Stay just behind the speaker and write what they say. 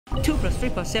2 plus 3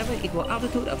 plus 7 equal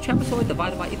altitude of trapezoid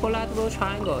divided by equilateral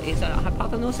triangle is a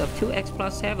hypotenuse of 2x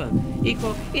plus 7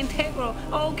 equal integral.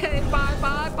 Okay,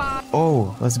 bye.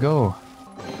 Oh, let's go.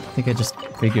 I think I just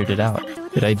figured it out.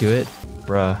 Did I do it?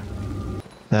 Bruh.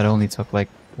 That only took like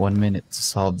 1 minute to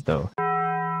solve though.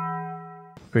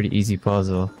 Pretty easy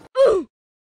puzzle.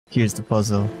 Here's the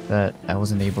puzzle that I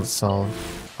wasn't able to solve.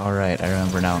 Alright, I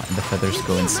remember now. The feathers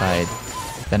go inside.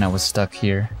 Then I was stuck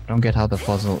here. I don't get how the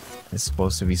puzzle is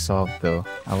supposed to be solved though.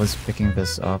 I was picking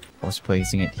this up. I was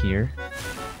placing it here.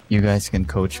 You guys can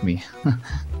coach me.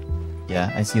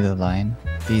 Yeah, I see the line.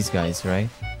 These guys, right?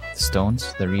 The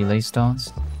stones, the relay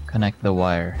stones, connect the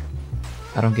wire.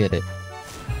 I don't get it.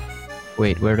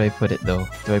 Wait, where do I put it though?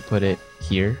 Do I put it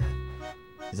here?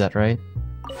 Is that right?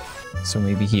 So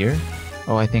maybe here?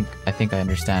 Oh, I think I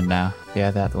understand now. Yeah,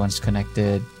 that one's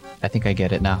connected. I think I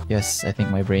get it now. Yes, I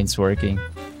think my brain's working.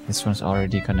 This one's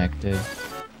already connected.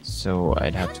 So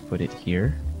I'd have to put it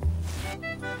here.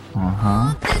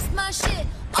 Am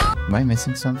I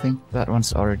missing something? That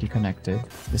one's already connected.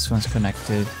 This one's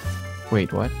connected.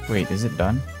 Wait, what? Wait, is it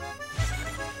done?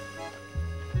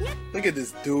 Look at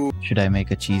this dude. Should I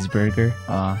make a cheeseburger?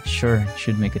 Sure,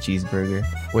 should make a cheeseburger.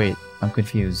 Wait, I'm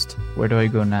confused. Where do I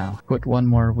go now? Put one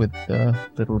more with the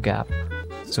little gap.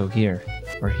 So here.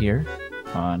 Or here?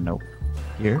 Nope.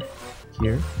 Here?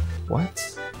 Here?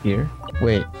 What? Here?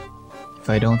 Wait. If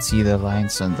I don't see the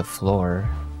lines on the floor...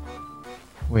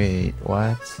 Wait,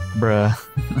 what? Bruh.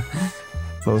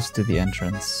 Close to the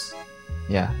entrance.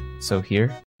 Yeah, so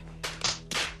here?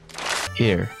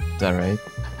 Here. Is that right?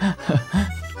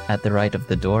 At the right of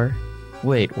the door?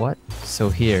 Wait, what? So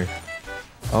here.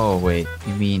 Oh, wait.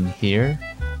 You mean here?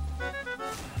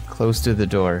 Close to the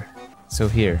door. So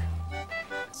here.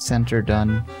 Center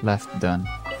done, left done.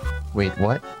 Wait,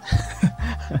 what?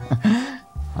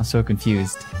 I'm so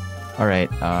confused.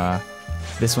 Alright,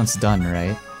 this one's done,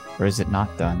 right? Or is it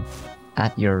not done?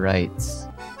 At your right.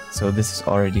 So this is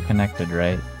already connected,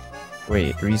 right?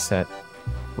 Wait, reset.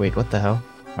 Wait, what the hell?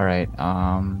 Alright,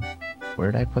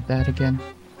 where did I put that again?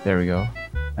 There we go.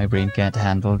 My brain can't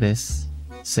handle this.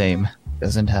 Same.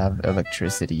 Doesn't have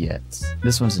electricity yet.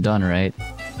 This one's done, right?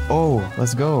 Oh,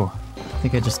 let's go. I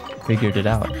think I just figured it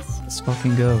out. Let's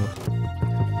fucking go.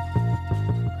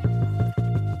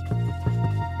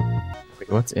 Wait,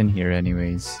 what's in here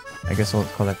anyways? I guess I'll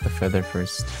collect the feather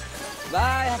first.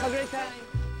 Bye, have a great time.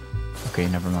 Okay,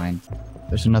 never mind.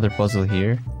 There's another puzzle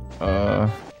here.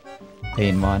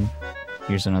 Painmon.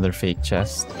 Here's another fake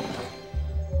chest.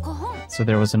 So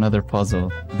there was another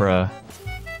puzzle. Bruh.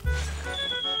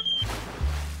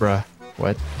 Bruh.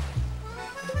 What?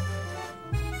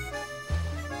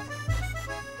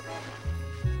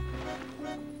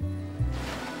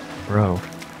 Bro.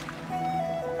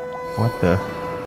 What the?